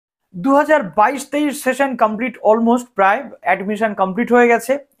2022-23 session complete, almost প্রায় admission complete হয়ে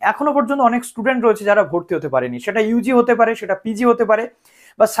গেছে। এখনো পর্যন্ত অনেক স্টুডেন্ট রয়েছে যারা ভর্তি হতে পারেনি, সেটা ইউজি হতে পারে, সেটা পিজি হতে পারে,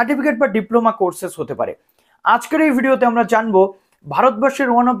 বা সার্টিফিকেট বা ডিপ্লোমা কোর্সেস হতে পারে। আজকের এই ভিডিওতে আমরা জানবো ভারতবর্ষের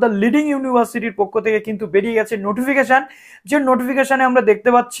ওয়ান অফ দ্য লিডিং ইউনিভার্সিটির পক্ষ থেকে কিন্তু বেরিয়ে গেছে নোটিফিকেশন, যে নোটিফিকেশনে আমরা দেখতে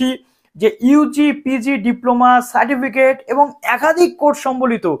পাচ্ছি যে ইউজি, পিজি, ডিপ্লোমা, সার্টিফিকেট এবং একাধিক কোর্স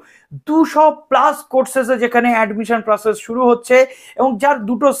সম্বলিত 200+ কোর্সেসে যেখানে অ্যাডমিশন প্রসেস শুরু হচ্ছে, এবং যার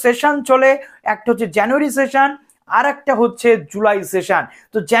দুটো সেশন চলে, একটা হচ্ছে জানুয়ারি সেশন আর একটা হচ্ছে জুলাই সেশন।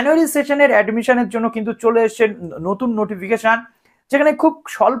 তো জানুয়ারি সেশনের অ্যাডমিশনের জন্য কিন্তু চলে এসেছে নতুন নোটিফিকেশন, যেখানে খুব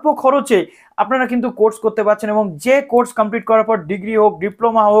স্বল্প খরচে আপনারা কিন্তু কোর্স করতে পারছেন, এবং যে কোর্স কমপ্লিট করার পর ডিগ্রি হোক,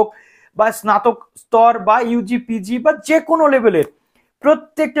 ডিপ্লোমা হোক, বা স্নাতক স্তর বা ইউজি, পিজি বা যে কোনো লেভেলের,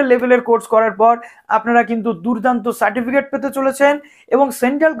 প্রত্যেকটা লেভেলের কোর্স করার পর আপনারা কিন্তু দুর্দান্ত সার্টিফিকেট পেতে চলেছেন। এবং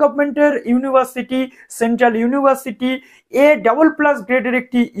সেন্ট্রাল গভর্নমেন্টের ইউনিভার্সিটি, সেন্ট্রাল ইউনিভার্সিটি, A++ গ্রেডের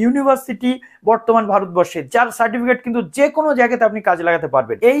একটি ইউনিভার্সিটি বর্তমান ভারতবর্ষে, যার সার্টিফিকেট কিন্তু যে কোনো জায়গাতে আপনি কাজে লাগাতে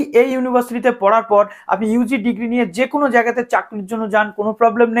পারবেন। এই ইউনিভার্সিটিতে পড়ার পর আপনি ইউজি ডিগ্রি নিয়ে যে কোনো জায়গাতে চাকরির জন্য যান, কোনো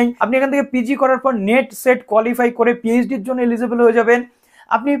প্রবলেম নেই। আপনি এখান থেকে পিজি করার পর নেট সেট কোয়ালিফাই করে পিএইচডির জন্য এলিজিবল হয়ে যাবেন।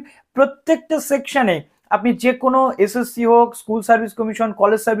 আপনি প্রত্যেকটা সেকশনে আপনি যে কোনো এসএসসি হোক, school service commission,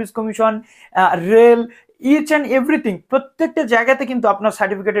 college service commission, rail, each and everything, প্রত্যেকটা জায়গাতে কিন্তু আপনার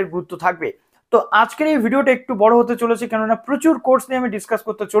সার্টিফিকেটের গুরুত্ব থাকবে। তো আজকের এই ভিডিওটা একটু বড় হতে চলেছে, কেননা প্রচুর কোর্স নিয়ে আমি ডিসকাস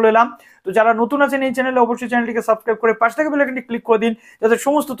করতে চলে এলাম। তো যারা নতুন আছেন এই চ্যানেলে, অবশ্যই চ্যানেলটিকে সাবস্ক্রাইব করে পাশে থাকা বেল আইকনটি ক্লিক করে দিন, যাতে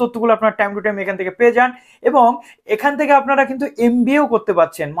সমস্ত তথ্যগুলো আপনার টাইম টু টাইম এখান থেকে পেয়ে যান। এবং এখান থেকে আপনারা কিন্তু এমবিএও করতে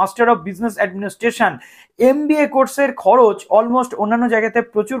পারছেন, master of business administration. MBA কোর্সের খরচ অলমোস্ট অন্যান্য জায়গাতে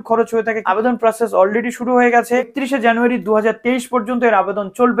প্রচুর খরচ হয়ে থাকে। আবেদন প্রসেস অলরেডি শুরু হয়ে গেছে। 31শে জানুয়ারি 2023 পর্যন্ত এর আবেদন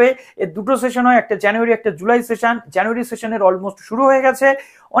চলবে। এর দুটো সেশন হয়, একটা জানুয়ারি, একটা জুলাই সেশন। জানুয়ারি সেশনের অলমোস্ট শুরু হয়ে গেছে।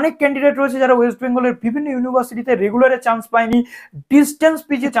 অনেক ক্যান্ডিডেট রয়েছে যারা ওয়েস্ট বেঙ্গলের বিভিন্ন ইউনিভার্সিটিতে রেগুলারে চান্স পায়নি, ডিস্টেন্স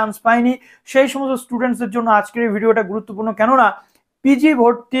পিজি চান্স পায়নি। সেই সমস্ত স্টুডেন্টসদের জন্য আজকের এই ভিডিওটা গুরুত্বপূর্ণ, কেননা পিজি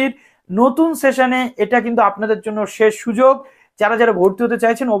ভর্তির নতুন সেশনে এটা কিন্তু আপনাদের জন্য শেষ সুযোগ। যারা যারা ভর্তি হতে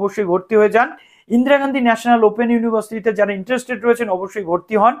চাইছেন অবশ্যই ভর্তি হয়ে যান। ইন্দিরা গান্ধী ন্যাশনাল ওপেন ইউনিভার্সিটিতে যারা ইন্টারেস্টেড রয়েছেন অবশ্যই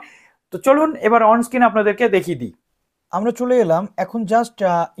ভর্তি হন। তো চলুন এবার অন স্ক্রিন আপনাদেরকে দেখিয়ে দিই। আমরা চলে এলাম এখন just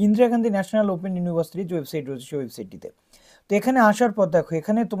Indira Gandhi national open ইউনিভার্সিটির যে ওয়েবসাইট রয়েছে সেই ওয়েবসাইটটিতে। তো এখানে আসার পর দেখো,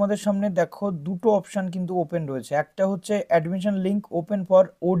 এখানে তোমাদের সামনে দেখো দুটো অপশান কিন্তু ওপেন রয়েছে। একটা হচ্ছে admission link open for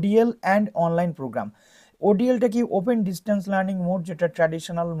ODL and online programme. ওডিএলটা কি, ওপেন ডিস্টেন্স লার্নিং মোড, যেটা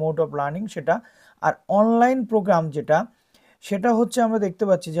ট্র্যাডিশনাল মোড অফ লার্নিং সেটা। আর অনলাইন প্রোগ্রাম যেটা, সেটা হচ্ছে আমরা দেখতে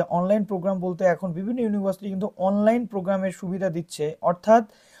পাচ্ছি যে অনলাইন প্রোগ্রাম বলতে এখন বিভিন্ন ইউনিভার্সিটি কিন্তু অনলাইন প্রোগ্রামের সুবিধা দিচ্ছে, অর্থাৎ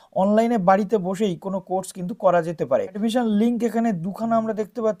অনলাইনে বাড়িতে বসেই কোনো কোর্স কিন্তু করা যেতে পারে। অ্যাডমিশন লিঙ্ক এখানে দুখানা আমরা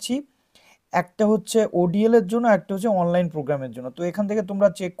দেখতে পাচ্ছি, একটা হচ্ছে ওডিএল এর জন্য, একটা হচ্ছে অনলাইন প্রোগ্রামের জন্য। তো এখান থেকে তোমরা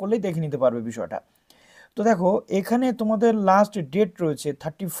চেক করলেই দেখে নিতে পারবে বিষয়টা। তো দেখো এখানে তোমাদের লাস্ট ডেট রয়েছে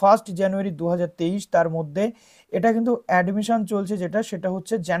 31 জানুয়ারি 2023, তার মধ্যে এটা কিন্তু অ্যাডমিশন চলছে, যেটা সেটা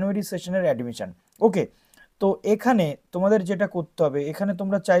হচ্ছে জানুয়ারি সেশনের অ্যাডমিশন। ওকে, তো এখানে তোমাদের যেটা করতে হবে, এখানে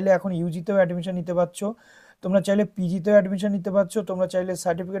তোমরা চাইলে এখন ইউজিতেও অ্যাডমিশন নিতে পারছো, তোমরা চাইলে পিজিতেও অ্যাডমিশন নিতে পারছো, তোমরা চাইলে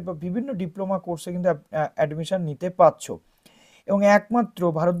সার্টিফিকেট বা বিভিন্ন ডিপ্লোমা কোর্সে কিন্তু অ্যাডমিশন নিতে পারছো। এবং একমাত্র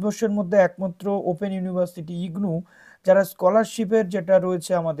ভারতবর্ষের মধ্যে একমাত্র ওপেন ইউনিভার্সিটি ইগনু, যারা স্কলারশিপের যেটা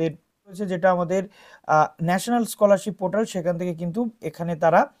রয়েছে আমাদের ন্যাশনাল স্কলারশিপ পোর্টাল, সেখান থেকে কিন্তু এখানে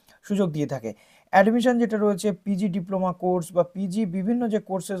তারা সুযোগ দিয়ে থাকে। অ্যাডমিশন যেটা রয়েছে পিজি ডিপ্লোমা কোর্স বা পিজি বিভিন্ন যে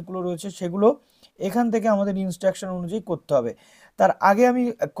কোর্সেসগুলো রয়েছে সেগুলো এখান থেকে আমাদের ইনস্ট্রাকশন অনুযায়ী করতে হবে। তার আগে আমি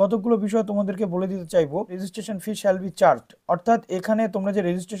কতগুলো বিষয় তোমাদেরকে বলে দিতে চাইবো। Registration fee shall be charged, অর্থাৎ এখানে তোমরা যে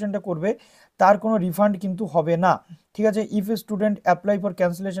রেজিস্ট্রেশনটা করবে তার কোনো রিফান্ড কিন্তু হবে না, ঠিক আছে। If a student apply for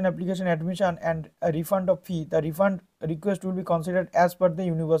cancellation application admission and refund of fee, the refund request will be considered as per the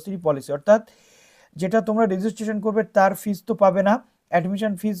university policy, অর্থাৎ যেটা তোমরা রেজিস্ট্রেশন করবে তার ফিস তো পাবে না,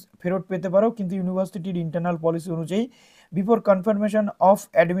 অ্যাডমিশন ফিস ফেরত পেতে পারো, কিন্তু ইউনিভার্সিটির ইন্টারনাল পলিসি অনুযায়ী before confirmation of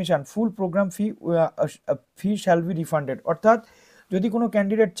admission full programme fee shall be refunded. অর্থাৎ যদি কোনো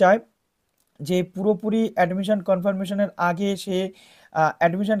ক্যান্ডিডেট চায় যে পুরোপুরি অ্যাডমিশন কনফার্মেশনের আগে সে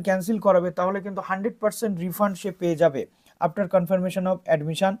অ্যাডমিশন ক্যান্সেল করাবে, তাহলে কিন্তু 100% রিফান্ড সে পেয়ে যাবে after confirmation of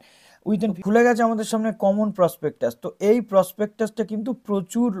admission within. খুলে গেছে আমাদের সামনে কমন প্রসপেক্টাস। তো এই প্রসপেক্টাসটা কিন্তু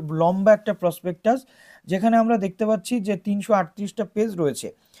প্রচুর লম্বা একটা প্রসপেক্টাস, যেখানে আমরা দেখতে পাচ্ছি যে 338টা পেজ রয়েছে।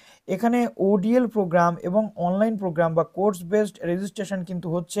 এখানে ওডিএল প্রোগ্রাম এবং অনলাইন প্রোগ্রাম বা কোর্স বেসড রেজিস্ট্রেশন কিন্তু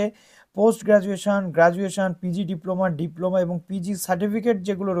হচ্ছে post graduation, graduation, PG diploma এবং পিজি সার্টিফিকেট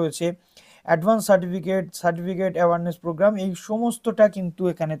যেগুলো রয়েছে, অ্যাডভান্স সার্টিফিকেট অ্যাওয়ারনেস প্রোগ্রাম, এই সমস্তটা কিন্তু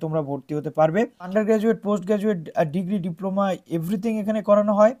এখানে তোমরা ভর্তি হতে পারবে। Under graduate, post graduate, degree, diploma, everything এখানে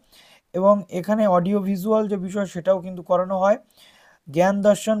করানো হয়। এবং এখানে অডিও ভিজুয়াল যে বিষয় সেটাও কিন্তু করানো হয়। জ্ঞান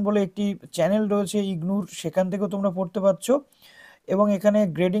দর্শন বলে একটি চ্যানেল রয়েছে ইগনুর, সেখান থেকেও তোমরা পড়তে পারছো। এবং এখানে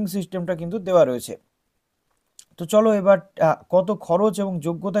গ্রেডিং সিস্টেমটা কিন্তু দেওয়া রয়েছে। তো চলো এবার কত খরচ এবং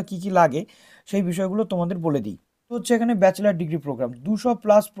যোগ্যতা কি কি লাগে সেই বিষয়গুলো তোমাদের বলে দিই। তো হচ্ছে এখানে ব্যাচেলার ডিগ্রি প্রোগ্রাম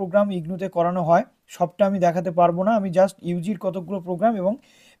 200+ প্রোগ্রাম ইগনুতে করানো হয়। সবটা আমি দেখাতে পারবো না, আমি জাস্ট ইউজির কতগুলো প্রোগ্রাম এবং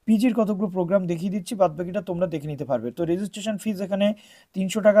পিজির কতগুলো প্রোগ্রাম দেখিয়ে দিচ্ছি, বাদবাকিটা তোমরা দেখে নিতে পারবে। তো রেজিস্ট্রেশন ফিজ এখানে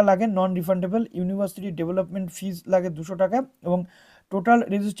 300 টাকা লাগে, নন রিফান্ডেবল। ইউনিভার্সিটি ডেভেলপমেন্ট ফিজ লাগে 200 টাকা এবং টোটাল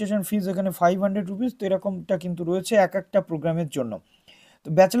রেজিস্ট্রেশন ফিজ এখানে 500 রুপিস। তো এরকমটা কিন্তু রয়েছে এক একটা প্রোগ্রামের জন্য। তো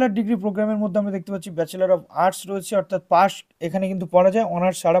ব্যাচেলার ডিগ্রি প্রোগ্রামের মধ্যে আমরা দেখতে পাচ্ছি ব্যাচেলার অফ আর্টস রয়েছে, অর্থাৎ পাস এখানে কিন্তু পড়া যায়,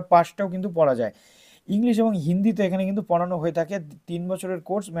 অনার্স ছাড়া পাসটাও কিন্তু পড়া যায়। ইংলিশ এবং হিন্দিতে এখানে কিন্তু পড়ানো হয়ে থাকে। 3 বছরের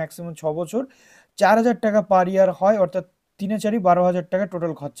কোর্স, ম্যাক্সিমাম 6 বছর, 4,000 টাকা পার ইয়ার হয়, অর্থাৎ 3 4 12,000 টাকা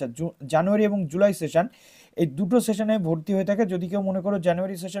টোটাল খরচা। জানুয়ারি এবং জুলাই সেশন, এই দুটো সেশনে ভর্তি হয়ে থাকে। যদি কেউ মনে করো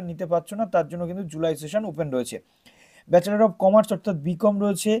জানুয়ারি সেশন নিতে পারছো না, তার জন্য কিন্তু জুলাই সেশন ওপেন রয়েছে। ব্যাচেলার অফ কমার্স অর্থাৎ বিকম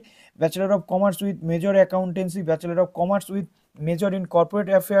রয়েছে, bachelor of commerce with major accountancy, bachelor of commerce with major in corporate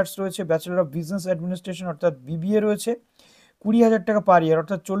affairs রয়েছে, ব্যাচেলার অফ বিজনেস অ্যাডমিনিস্ট্রেশন অর্থাৎ বিবিএ রয়েছে। 20,000 টাকা পার ইয়ার,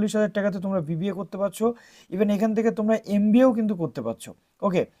 অর্থাৎ 40,000 টাকাতে তোমরা বিবিএ করতে পারছো। ইভেন এখান থেকে তোমরা এমবিএও কিন্তু করতে পারছো।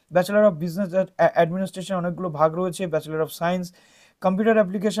 ওকে, ব্যাচেলার অফ বিজনেস অ্যাডমিনিস্ট্রেশন অনেকগুলো ভাগ রয়েছে। Bachelor of science computer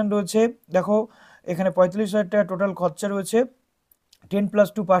application রয়েছে। দেখো এখানে 45,000 টাকা টোটাল খরচা রয়েছে।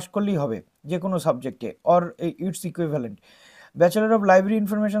 10+2 পাস করলেই হবে যে কোনো সাবজেক্টে, or its equivalent. Bachelor of library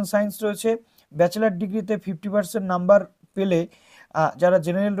information science রয়েছে। ব্যাচেলার ডিগ্রিতে 50% নাম্বার পেলে, যারা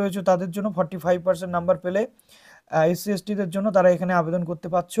জেনারেল রয়েছে তাদের জন্য 45% নাম্বার পেলে, এসসি এসটিদের জন্য তারা এখানে আবেদন করতে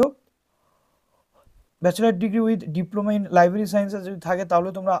পারছো। Bachelor degree with diploma in library সায়েন্সে যদি থাকে তাহলে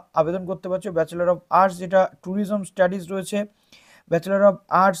তোমরা আবেদন করতে পারছো। ব্যাচেলার অফ আর্টস যেটা ট্যুরিজম স্টাডিজ রয়েছে, bachelor of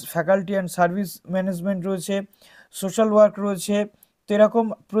arts faculty and service management রয়েছে, সোশ্যাল ওয়ার্ক রয়েছে। তো এরকম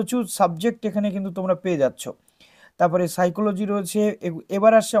প্রচুর সাবজেক্ট এখানে কিন্তু তোমরা পেয়ে যাচ্ছ। তারপরে সাইকোলজি রয়েছে।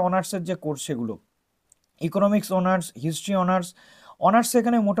 এবার আসছে অনার্সের যে কোর্স সেগুলো, economics honours, history honours. Honours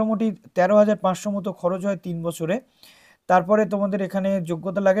এখানে মোটামুটি 13,500 মতো খরচ হয় 3 বছরে। তারপরে তোমাদের এখানে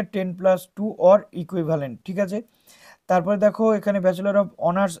যোগ্যতা লাগে 10+2 অর ইকুইভ্যালেন্ট, ঠিক আছে। তারপরে দেখো এখানে ব্যাচেলার অফ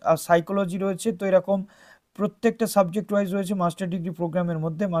অনার্স সাইকোলজি রয়েছে। তো এরকম প্রত্যেকটা সাবজেক্ট ওয়াইজ রয়েছে মাস্টার ডিগ্রি প্রোগ্রামের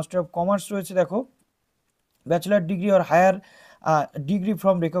মধ্যে। মাস্টার অফ কমার্স রয়েছে, দেখো bachelor degree or higher degree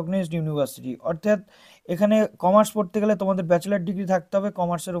from recognized university, অর্থাৎ এখানে কমার্স পড়তে গেলে তোমাদের ব্যাচেলার ডিগ্রি থাকতে হবে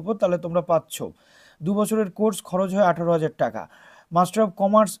কমার্সের উপর, তাহলে তোমরা পাচ্ছ। 2 বছরের কোর্স, খরচ হয় 18,000 টাকা। Master of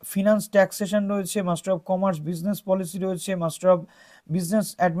commerce finance taxation রয়েছে, master of commerce business policy রয়েছে, মাস্টার অফ বিজনেস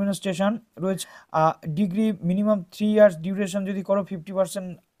অ্যাডমিনিস্ট্রেশন রয়েছে। ডিগ্রি মিনিমাম 3 ইয়ার্স ডিউরেশন যদি করো, 50%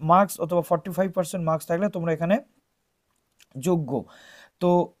 মার্কস অথবা 45% মার্কস থাকলে তোমরা এখানে যোগ্য।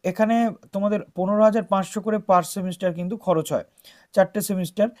 তো এখানে তোমাদের 15,500 করে পার সেমিস্টার কিন্তু খরচ হয়, 4টে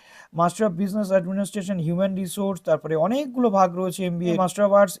semester. Master of business administration human resource, তারপরে অনেকগুলো ভাগ রয়েছে। MBA, master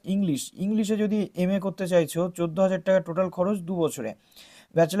of arts English, ইংলিশে যদি এমএ করতে চাইছো 14,000 টাকা টোটাল খরচ 2 বছরে।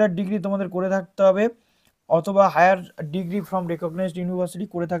 ব্যাচেলার ডিগ্রি তোমাদের করে থাকতে হবে অথবা higher degree from recognized university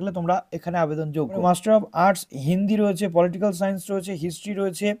করে থাকলে তোমরা এখানে আবেদনযোগ্য। মাস্টার অফ আর্টস হিন্দি রয়েছে, পলিটিক্যাল সায়েন্স রয়েছে, হিস্ট্রি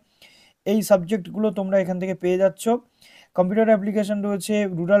রয়েছে। এই সাবজেক্টগুলো তোমরা এখান থেকে পেয়ে যাচ্ছ। কম্পিউটার অ্যাপ্লিকেশন রয়েছে,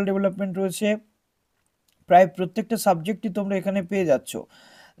 রুরাল ডেভেলপমেন্ট রয়েছে। প্রায় প্রত্যেকটা সাবজেক্টই তোমরা এখানে পেয়ে যাচ্ছ।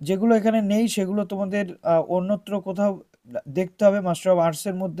 যেগুলো এখানে নেই সেগুলো তোমাদের অন্যত্র কোথাও দেখতে হবে। মাস্টার অফ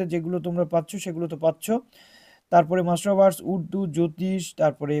আর্টসের মধ্যে যেগুলো তোমরা পাচ্ছ সেগুলো তো পাচ্ছ। তারপরে মাস্টার অফ আর্টস উর্দু, জ্যোতিষ।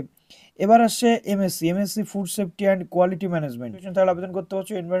 তারপরে এবার আসছে MSc, MSc food safety and quality management, তাহলে আবেদন করতে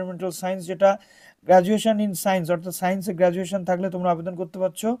পারছো। এনভায়রনমেন্টাল সায়েন্স, যেটা গ্র্যাজুয়েশন ইন সায়েন্স, অর্থাৎ সায়েন্সে গ্র্যাজুয়েশন থাকলে তোমরা আবেদন করতে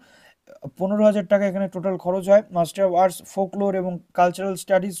পারছো। 15,000 টাকা এখানে টোটাল খরচ হয়। মাস্টার অফ আর্টস ফোকলোর এবং কালচারাল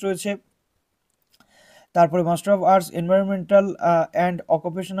স্টাডিজ রয়েছে। তারপরে master of arts environmental and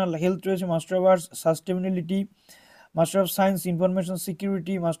occupational health রয়েছে, master of arts sustainability, master of science information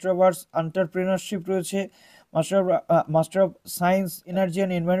security, master of arts entrepreneurship রয়েছে, master of science energy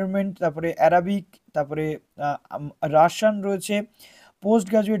and environment, তারপরে Arabic, তারপরে Russian রয়েছে। Post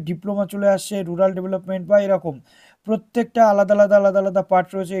graduate diploma চলে আসছে, rural development বা এরকম প্রত্যেকটা আলাদা আলাদা আলাদা আলাদা পার্ট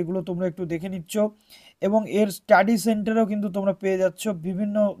রয়েছে। এগুলো তোমরা একটু দেখে নিচ্ছ এবং এর স্টাডি সেন্টারও কিন্তু তোমরা পেয়ে যাচ্ছ।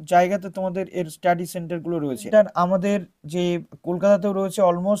 বিভিন্ন জায়গাতে তোমাদের এর স্টাডি সেন্টারগুলো রয়েছে। এটা আমাদের যে কলকাতাতেও রয়েছে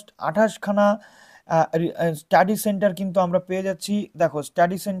অলমোস্ট 28খানা স্টাডি সেন্টার কিন্তু আমরা পেয়ে যাচ্ছি। দেখো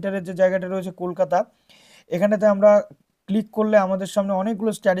স্টাডি সেন্টারের যে জায়গাটা রয়েছে কলকাতা, এখানেতে আমরা ক্লিক করলে আমাদের সামনে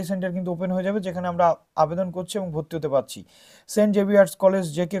অনেকগুলো স্টাডি সেন্টার কিন্তু ওপেন হয়ে যাবে, যেখানে আমরা আবেদন করছি এবং ভর্তি হতে পারছি। Saint Xavier's college,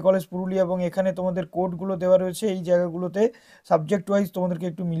 JK college Purulia, এবং এখানে তোমাদের কোডগুলো দেওয়া রয়েছে। এই জায়গাগুলোতে সাবজেক্ট ওয়াইজ তোমাদেরকে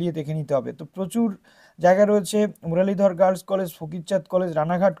একটু মিলিয়ে দেখে নিতে হবে। তো প্রচুর জায়গা রয়েছে, মুরালিধর girls college, Fakirchand college,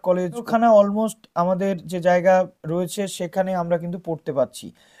 Ranaghat college, ওখানে অলমোস্ট আমাদের যে জায়গা রয়েছে সেখানে আমরা কিন্তু পড়তে পারছি।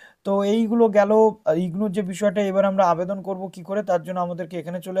 তো এইগুলো গেল ইগনুর যে বিষয়টা। এবার আমরা আবেদন করব কি করে, তার জন্য আমাদেরকে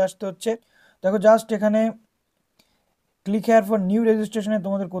এখানে চলে আসতে হচ্ছে। দেখো জাস্ট এখানে ক্লিক হেয়ার ফর নিউ রেজিস্ট্রেশনে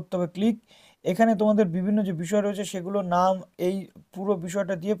তোমাদের করতে হবে ক্লিক। এখানে তোমাদের বিভিন্ন যে বিষয় রয়েছে সেগুলো নাম এই পুরো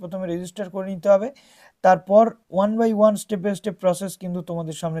বিষয়টা দিয়ে প্রথমে রেজিস্টার করে নিতে হবে। তারপর 1 by 1 step by step process কিন্তু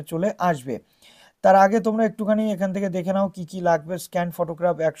তোমাদের সামনে চলে আসবে। তার আগে তোমরা একটুখানি এখান থেকে দেখে নাও কি কি লাগবে। Scan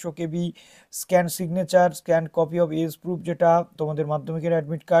photograph 100 KB, scan signature, scan copy of age proof যেটা তোমাদের মাধ্যমিকের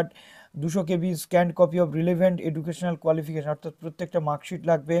admit card, 200 KB scan copy of relevant educational qualification অর্থাৎ প্রত্যেকটা মার্কশিট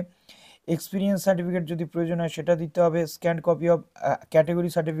লাগবে। এক্সপিরিয়েন্স সার্টিফিকেট যদি প্রয়োজন হয় সেটা দিতে হবে। Scan copy of category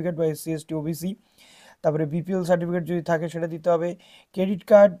certificate বা SC ST OBC। তারপরে BPL সার্টিফিকেট যদি থাকে সেটা দিতে হবে। ক্রেডিট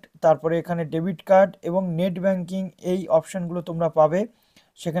কার্ড, তারপরে এখানে ডেবিট কার্ড এবং নেট ব্যাঙ্কিং, এই অপশানগুলো তোমরা পাবে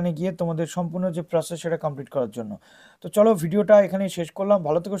সেখানে গিয়ে তোমাদের সম্পূর্ণ যে প্রসেস সেটা কমপ্লিট করার জন্য। তো চলো ভিডিওটা এখানেই শেষ করলাম।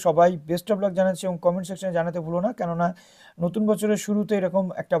 ভালো থেকো সবাই, বেস্ট অফ লাক জানাচ্ছি এবং কমেন্ট সেকশনে জানাতে ভুলো না, কেননা নতুন বছরের শুরুতে এরকম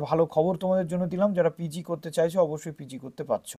একটা ভালো খবর তোমাদের জন্য দিলাম। যারা পিজি করতে চাইছো অবশ্যই পিজি করতে পারছো।